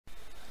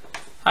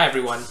Hi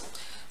everyone.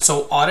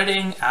 So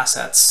auditing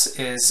assets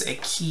is a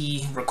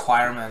key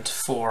requirement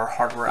for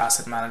hardware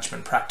asset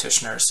management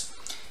practitioners.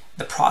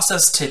 The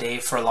process today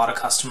for a lot of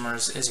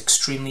customers is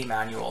extremely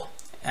manual,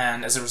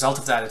 and as a result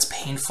of that, it's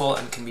painful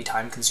and can be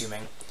time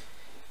consuming.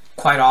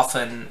 Quite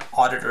often,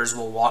 auditors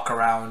will walk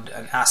around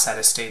an asset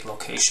estate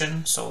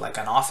location, so like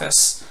an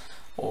office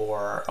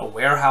or a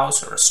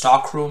warehouse or a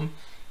stockroom,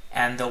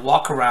 and they'll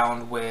walk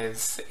around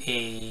with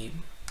a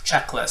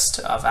checklist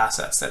of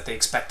assets that they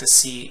expect to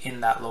see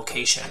in that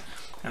location.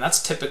 And that's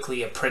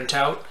typically a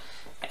printout,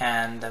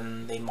 and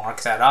then they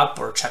mark that up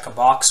or check a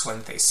box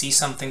when they see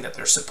something that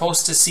they're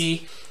supposed to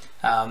see.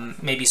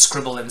 Maybe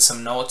scribble in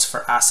some notes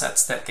for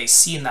assets that they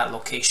see in that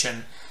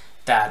location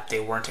that they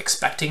weren't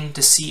expecting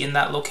to see in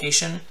that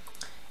location.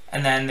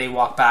 And then they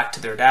walk back to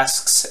their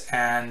desks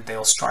and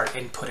they'll start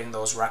inputting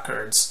those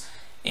records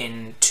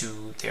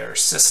into their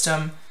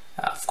system.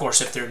 Of course,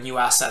 if they're new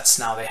assets,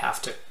 now they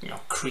have to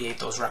create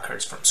those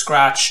records from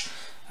scratch,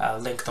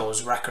 link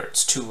those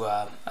records to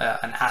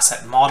an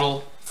asset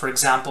model, for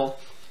example,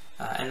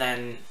 and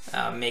then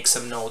make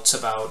some notes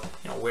about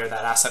where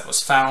that asset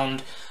was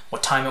found,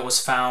 what time it was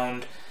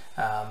found,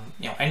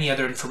 any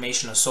other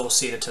information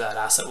associated to that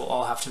asset will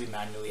all have to be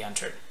manually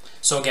entered.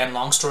 So again,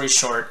 long story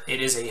short,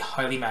 it is a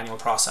highly manual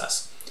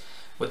process.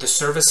 With the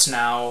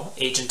ServiceNow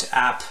Agent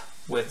app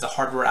with the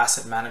hardware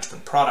asset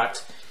management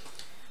product,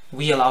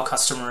 we allow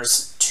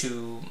customers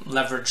to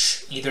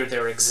leverage either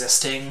their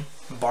existing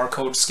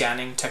barcode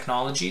scanning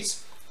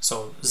technologies,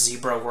 so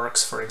Zebra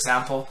works for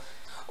example,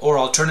 or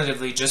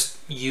alternatively just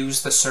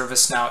use the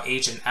ServiceNow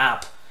Agent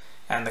app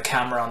and the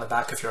camera on the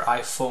back of your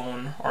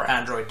iPhone or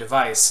Android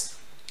device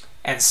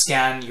and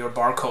scan your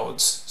barcodes,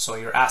 so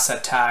your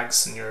asset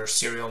tags and your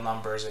serial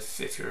numbers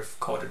if you've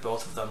coded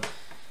both of them,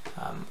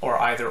 or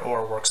either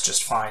or works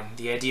just fine.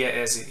 The idea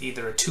is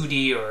either a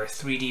 2D or a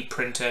 3D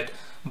printed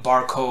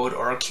barcode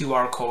or a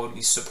QR code.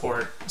 We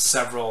support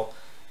several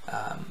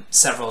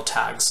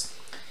tags,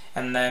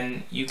 and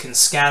then you can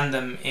scan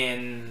them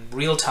in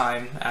real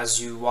time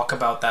as you walk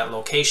about that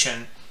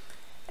location,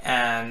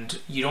 and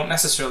you don't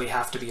necessarily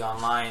have to be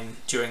online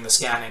during the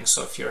scanning.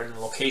 So if you're in a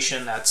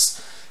location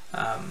that's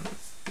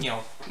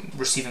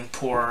receiving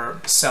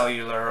poor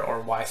cellular or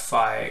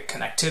Wi-Fi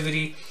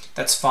connectivity,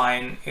 that's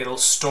fine. It'll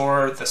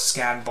store the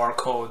scanned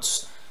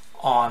barcodes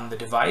on the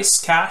device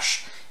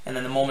cache, and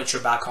then the moment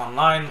you're back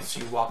online, if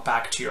you walk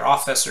back to your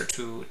office or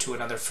to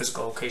another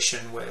physical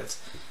location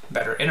with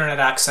better internet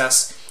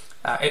access,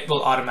 it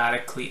will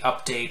automatically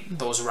update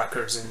those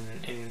records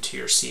into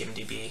your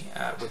CMDB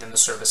within the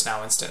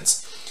ServiceNow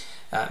instance.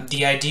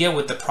 The idea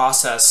with the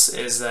process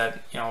is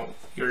that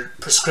you're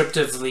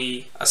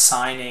prescriptively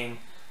assigning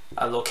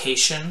a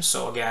location,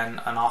 so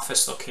again an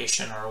office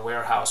location or a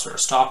warehouse or a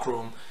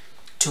stockroom,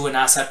 to an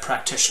asset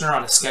practitioner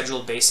on a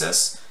scheduled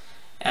basis,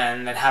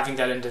 and then having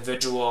that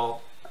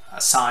individual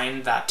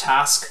assign that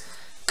task,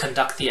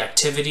 conduct the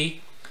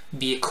activity,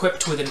 be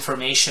equipped with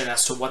information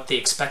as to what they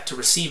expect to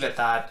receive at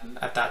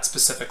that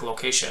specific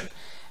location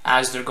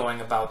as they're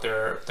going about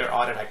their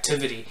audit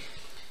activity.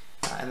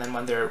 And then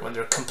when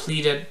they're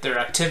completed their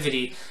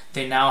activity,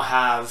 they now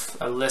have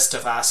a list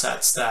of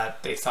assets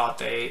that they thought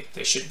they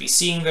should be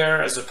seeing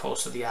there, as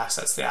opposed to the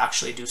assets they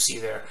actually do see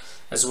there,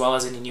 as well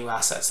as any new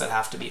assets that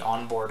have to be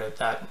onboarded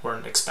that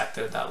weren't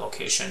expected at that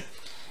location.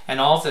 And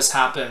all of this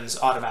happens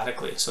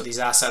automatically. So these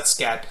assets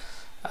get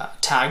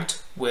tagged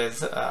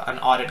with an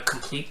audit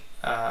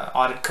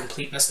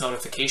completeness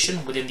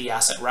notification within the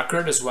asset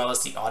record, as well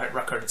as the audit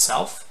record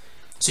itself.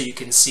 So you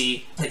can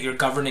see that you're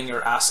governing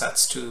your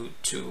assets to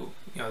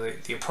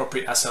the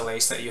appropriate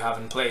SLAs that you have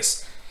in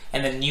place.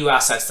 And then new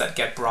assets that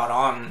get brought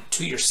on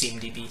to your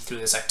CMDB through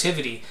this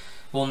activity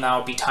will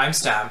now be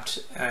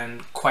timestamped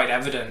and quite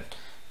evident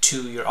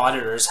to your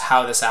auditors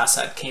how this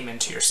asset came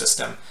into your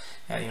system.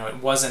 And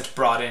it wasn't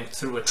brought in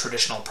through a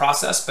traditional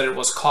process, but it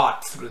was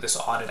caught through this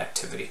audit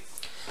activity.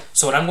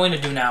 So what I'm going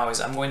to do now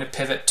is I'm going to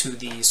pivot to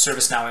the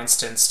ServiceNow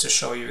instance to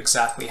show you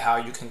exactly how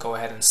you can go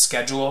ahead and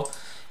schedule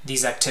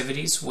these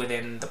activities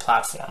within the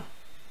platform.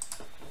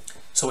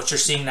 So what you're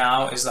seeing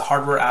now is the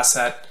hardware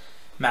asset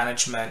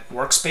management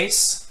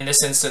workspace. In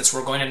this instance,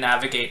 we're going to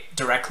navigate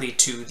directly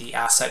to the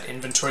asset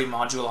inventory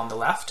module on the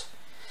left.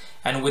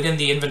 And within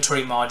the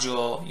inventory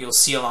module, you'll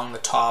see along the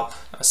top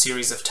a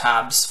series of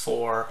tabs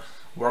for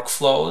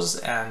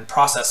workflows and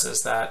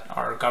processes that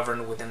are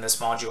governed within this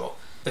module.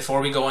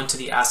 Before we go into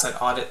the Asset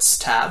Audits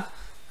tab,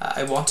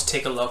 I want to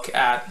take a look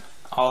at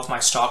all of my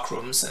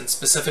stockrooms, and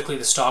specifically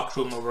the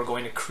stockroom where we're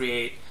going to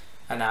create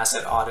an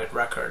asset audit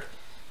record.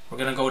 We're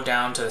going to go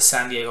down to the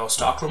San Diego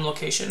stockroom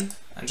location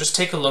and just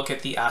take a look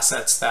at the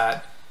assets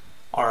that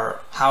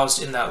are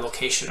housed in that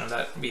location or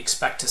that we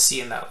expect to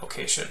see in that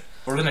location.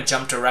 We're going to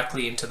jump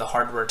directly into the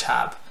hardware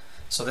tab.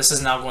 So this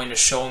is now going to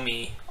show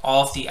me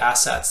all of the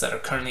assets that are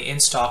currently in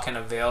stock and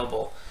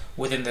available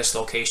within this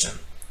location.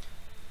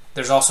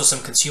 There's also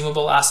some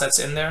consumable assets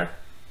in there.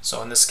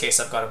 So in this case,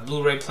 I've got a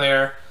Blu-ray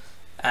player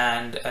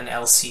and an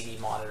LCD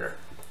monitor.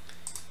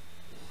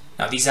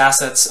 Now these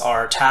assets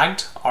are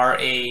tagged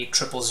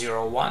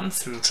RA0001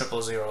 through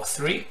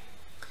 0003.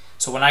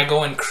 So when I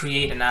go and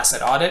create an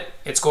asset audit,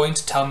 it's going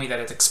to tell me that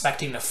it's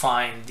expecting to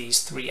find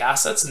these 3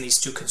 assets and these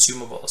 2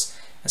 consumables.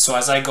 And so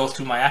as I go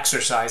through my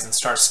exercise and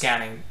start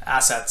scanning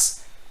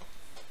assets,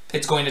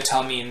 it's going to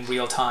tell me in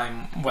real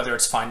time whether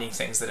it's finding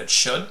things that it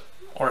should,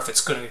 or if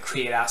it's going to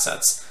create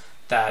assets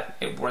that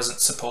it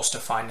wasn't supposed to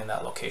find in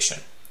that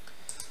location.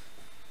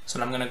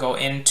 So I'm going to go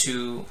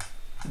into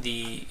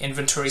the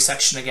inventory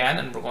section again,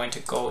 and we're going to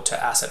go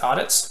to asset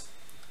audits.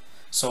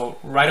 So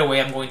right away,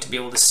 I'm going to be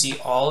able to see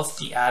all of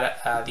the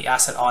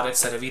asset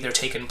audits that have either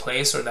taken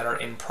place or that are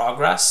in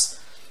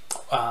progress,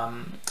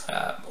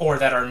 or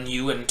that are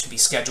new and to be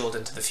scheduled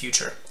into the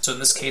future. So in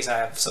this case, I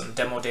have some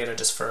demo data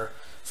just for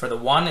the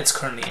one. It's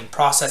currently in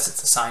process.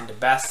 It's assigned to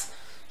Beth.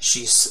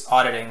 She's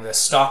auditing the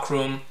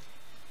stockroom,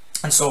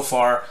 and so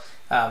far,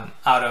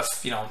 out of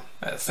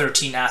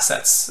 13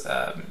 assets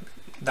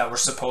that were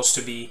supposed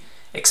to be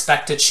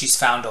expected, she's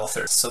found all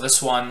 30. So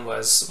this one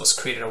was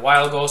created a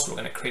while ago, so we're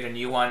going to create a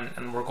new one,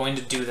 and we're going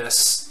to do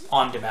this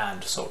on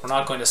demand. So we're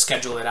not going to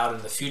schedule it out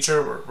in the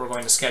future. We're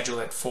going to schedule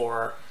it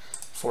for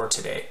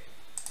today.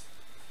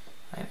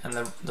 Right? And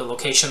the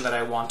location that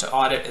I want to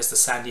audit is the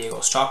San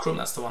Diego stockroom.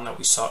 That's the one that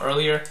we saw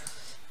earlier,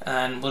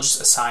 and we'll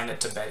just assign it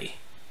to Betty.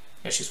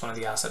 Yeah, she's one of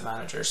the asset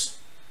managers.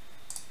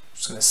 I'm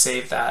just going to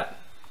save that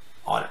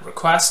audit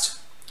request.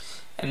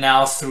 And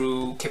now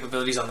through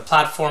capabilities on the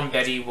platform,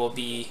 Betty will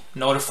be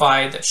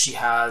notified that she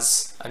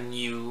has a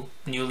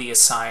newly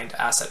assigned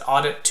asset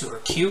audit to her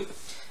queue.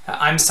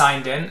 I'm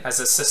signed in as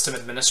a system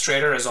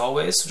administrator as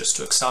always, so just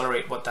to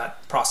accelerate what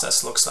that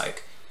process looks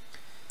like.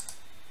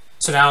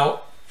 So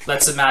now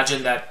let's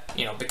imagine that,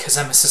 because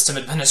I'm a system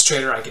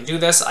administrator, I can do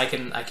this. I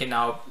can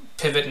now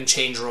pivot and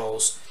change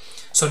roles.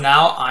 So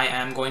now I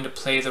am going to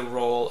play the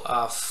role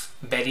of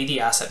Betty, the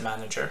asset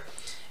manager.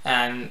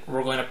 And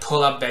we're going to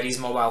pull up Betty's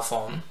mobile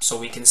phone so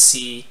we can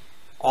see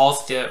all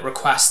of the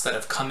requests that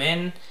have come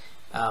in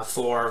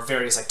for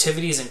various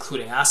activities,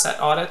 including asset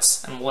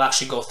audits, and we'll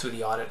actually go through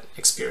the audit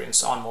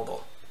experience on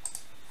mobile.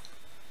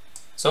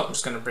 So I'm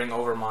just going to bring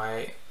over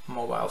my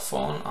mobile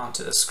phone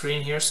onto the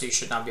screen here, so you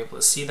should now be able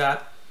to see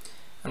that.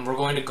 And we're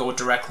going to go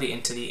directly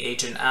into the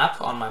Agent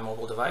app on my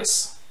mobile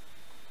device.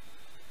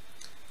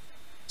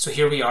 So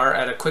here we are.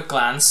 At a quick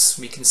glance,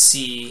 we can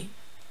see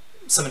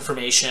some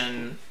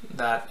information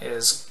that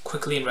is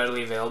quickly and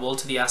readily available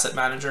to the asset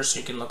manager. So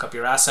you can look up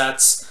your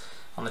assets.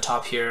 On the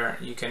top here,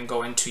 you can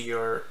go into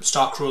your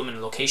stockroom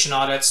and location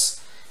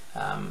audits.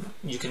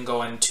 You can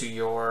go into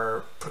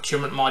your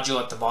procurement module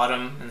at the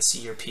bottom and see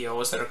your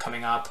POs that are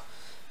coming up.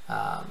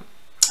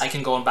 I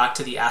can go back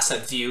to the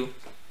asset view,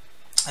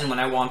 and when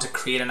I want to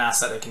create an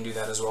asset, I can do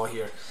that as well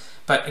here.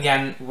 But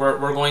again,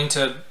 we're going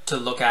to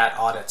look at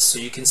audits. So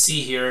you can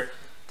see here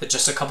that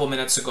just a couple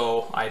minutes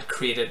ago, I had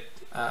created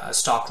a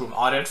stockroom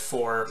audit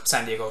for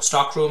San Diego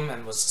stockroom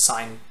and was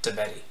assigned to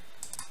Betty.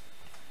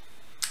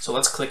 So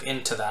let's click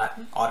into that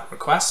audit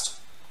request,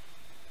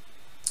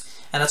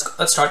 and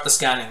let's start the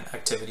scanning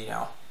activity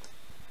now.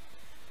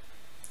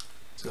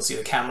 So you'll see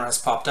the camera has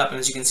popped up, and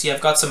as you can see, I've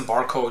got some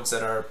barcodes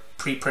that are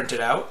pre-printed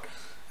out.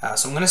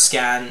 So I'm going to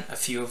scan a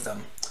few of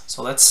them.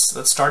 So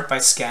let's start by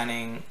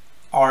scanning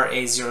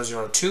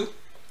RA002,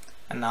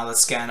 and now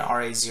let's scan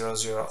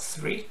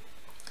RA003.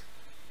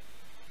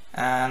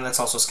 And let's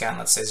also scan,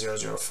 let's say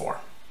 004.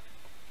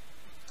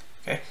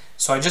 Okay,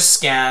 so I just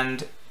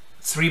scanned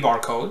 3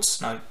 barcodes.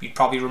 Now you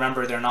probably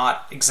remember they're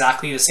not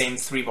exactly the same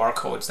 3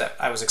 barcodes that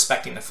I was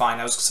expecting to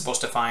find. I was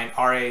supposed to find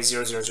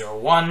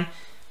RA0001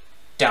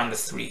 down to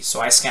 3.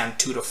 So I scanned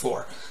 2 to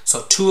 4.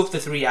 So 2 of the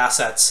 3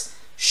 assets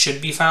should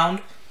be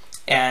found,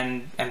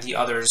 and the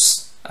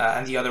others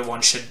and the other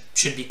one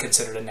should be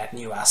considered a net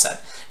new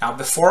asset. Now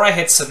before I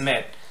hit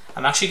submit,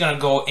 I'm actually going to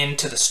go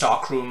into the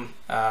stockroom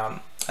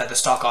the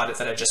stock audit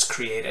that I just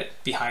created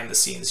behind the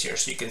scenes here.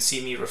 So you can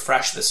see me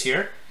refresh this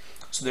here.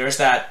 So there's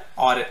that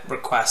audit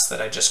request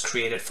that I just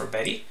created for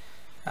Betty.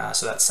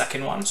 So that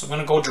second one. So I'm going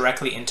to go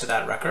directly into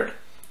that record.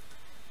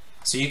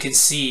 So you can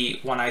see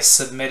when I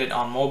submit it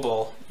on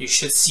mobile, you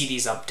should see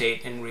these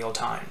update in real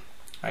time,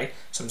 right?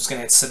 So I'm just going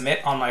to hit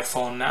submit on my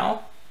phone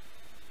now.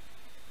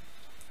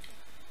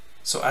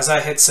 So as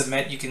I hit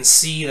submit, you can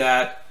see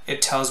that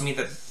it tells me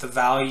that the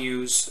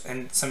values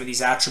and some of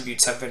these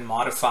attributes have been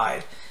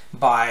modified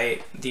by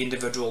the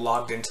individual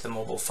logged into the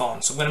mobile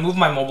phone. So I'm going to move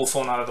my mobile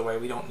phone out of the way.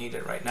 We don't need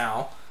it right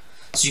now.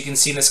 So you can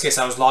see in this case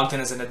I was logged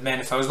in as an admin.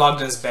 If I was logged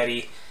in as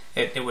Betty,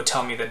 it would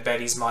tell me that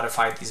Betty's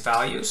modified these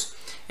values.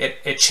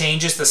 It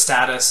changes the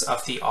status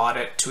of the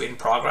audit to in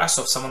progress.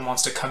 So if someone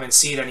wants to come and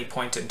see at any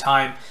point in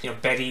time,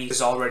 Betty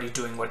is already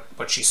doing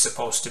what she's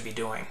supposed to be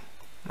doing,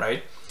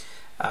 right?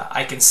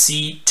 I can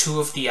see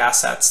 2 of the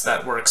assets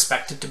that were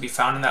expected to be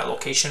found in that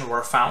location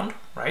were found,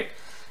 right?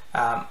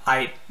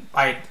 I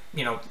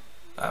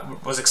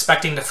was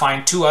expecting to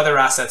find 2 other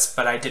assets,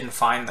 but I didn't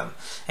find them.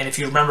 And if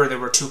you remember, there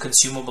were 2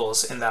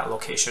 consumables in that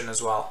location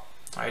as well,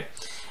 right?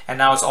 And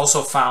now it's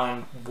also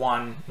found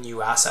 1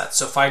 new asset.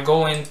 So if I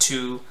go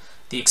into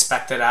the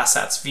expected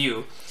assets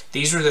view,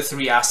 these are the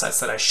 3 assets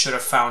that I should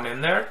have found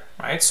in there,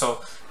 right?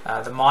 So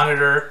the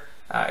monitor,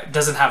 it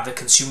doesn't have the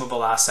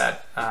consumable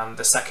asset,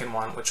 the second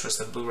one, which was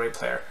the Blu-ray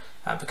player,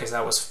 because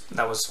that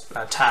was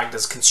tagged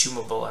as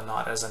consumable and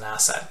not as an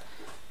asset.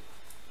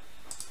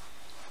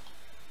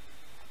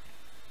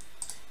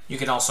 You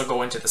can also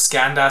go into the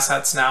scanned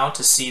assets now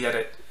to see that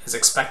it is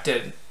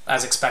expected,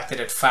 as expected,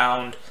 it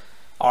found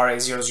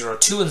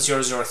RA002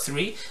 and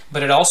 003,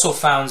 but it also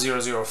found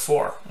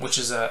 004, which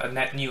is a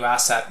net new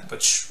asset,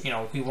 which, you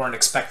know, we weren't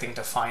expecting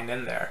to find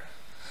in there.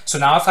 So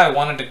now if I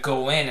wanted to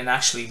go in and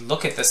actually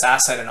look at this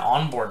asset and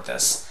onboard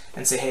this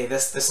and say, hey,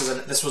 this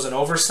was an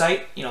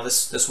oversight, you know,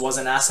 this was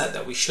an asset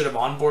that we should have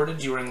onboarded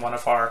during one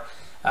of our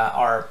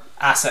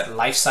asset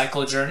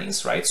lifecycle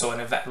journeys, right? So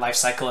an event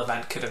lifecycle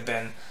event could have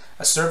been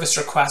a service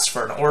request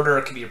for an order,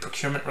 it could be a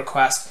procurement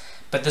request,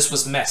 but this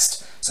was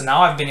missed. So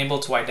now I've been able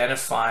to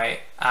identify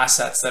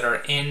assets that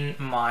are in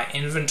my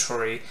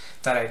inventory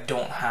that I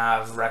don't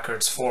have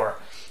records for.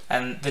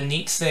 And the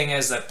neat thing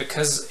is that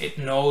because it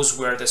knows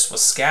where this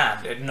was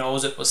scanned, it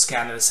knows it was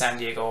scanned at the San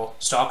Diego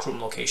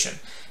Stockroom location,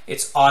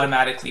 it's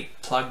automatically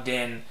plugged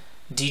in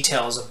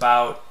details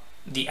about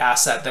the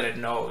asset that it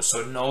knows.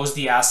 So it knows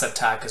the asset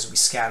tag because we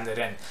scanned it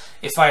in.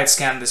 If I had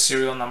scanned the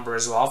serial number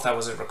as well, if that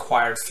was a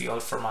required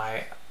field for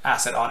my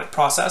asset audit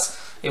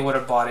process, it would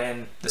have brought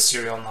in the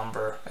serial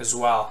number as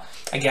well.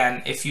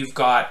 Again, if you've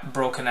got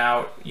broken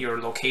out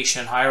your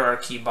location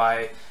hierarchy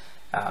by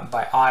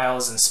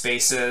aisles and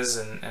spaces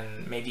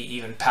and maybe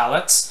even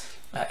pallets,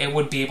 it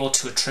would be able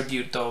to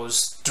attribute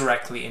those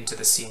directly into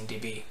the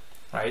CMDB,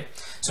 right?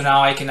 So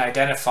now I can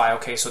identify,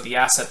 okay, so the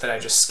asset that I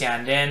just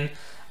scanned in,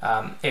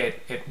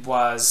 it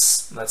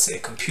was, let's say, a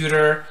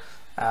computer,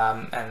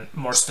 and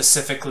more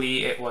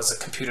specifically, it was a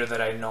computer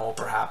that I know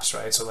perhaps,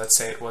 right? So let's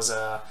say it was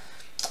a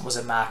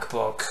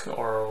MacBook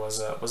or was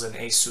an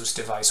Asus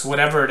device,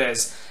 whatever it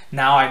is.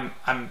 Now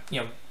I'm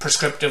you know,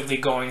 prescriptively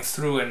going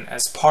through, and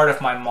as part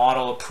of my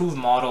model, approved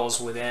models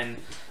within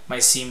my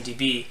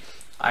CMDB,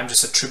 I'm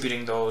just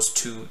attributing those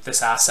to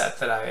this asset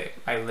that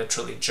I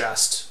literally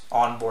just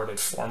onboarded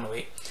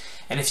formally.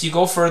 And if you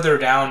go further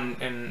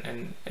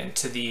down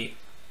into the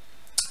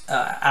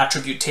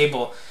attribute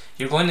table,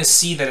 you're going to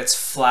see that it's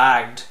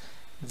flagged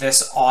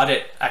this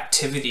audit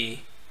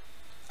activity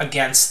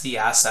against the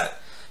asset.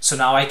 So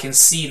now I can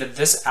see that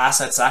this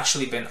asset's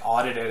actually been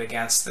audited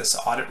against this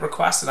audit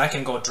request, and I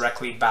can go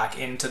directly back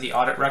into the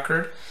audit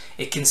record.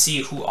 It can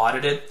see who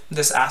audited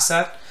this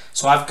asset.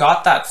 So I've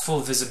got that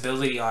full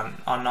visibility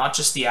on not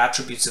just the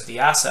attributes of the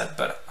asset,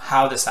 but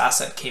how this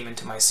asset came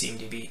into my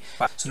CMDB.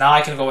 So now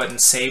I can go ahead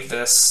and save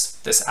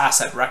this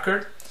asset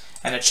record,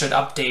 and it should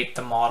update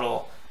the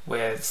model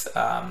with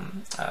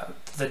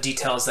the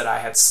details that I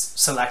had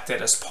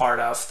selected as part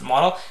of the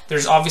model.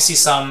 There's obviously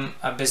some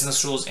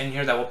business rules in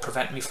here that will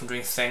prevent me from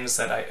doing things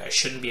that I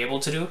shouldn't be able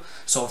to do.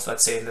 So if,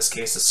 let's say in this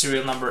case, the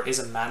serial number is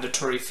a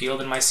mandatory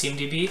field in my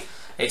CMDB,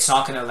 it's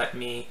not going to let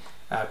me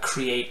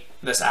create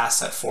this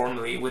asset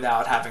formally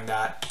without having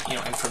that, you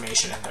know,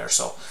 information in there.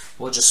 So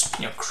we'll just,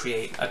 you know,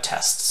 create a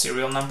test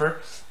serial number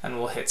and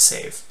we'll hit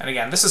save. And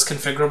again, this is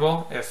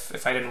configurable.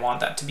 If I didn't want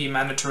that to be a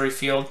mandatory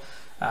field,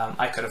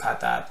 I could have had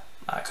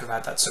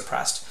that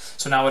suppressed.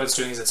 So now what it's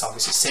doing is it's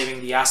obviously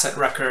saving the asset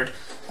record.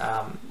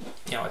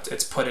 You know,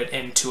 it's put it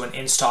into an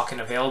in-stock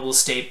and available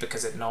state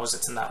because it knows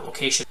it's in that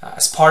location.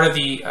 As part of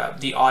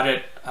the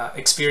audit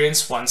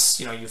experience, once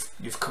you know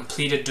you've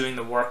completed doing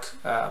the work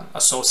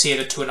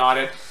associated to an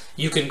audit,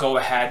 you can go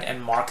ahead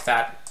and mark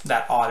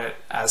that audit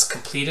as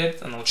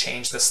completed, and it'll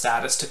change the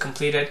status to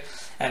completed,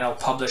 and it'll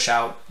publish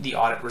out the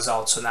audit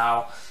results. So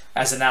now,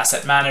 as an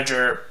asset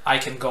manager, I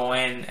can go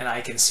in and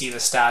I can see the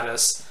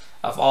status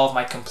of all of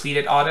my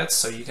completed audits.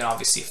 So you can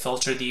obviously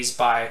filter these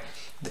by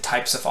the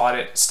types of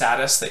audit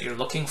status that you're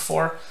looking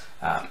for,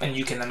 and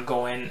you can then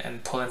go in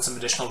and pull in some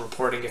additional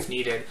reporting if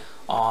needed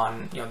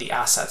on, you know, the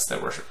assets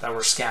that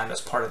were scanned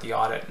as part of the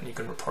audit, and you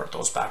can report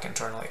those back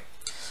internally.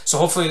 So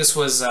hopefully this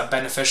was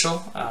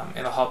beneficial.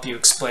 It'll help you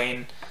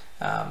explain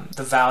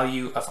the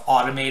value of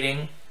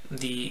automating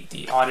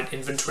the audit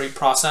inventory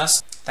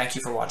process. Thank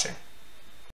you for watching.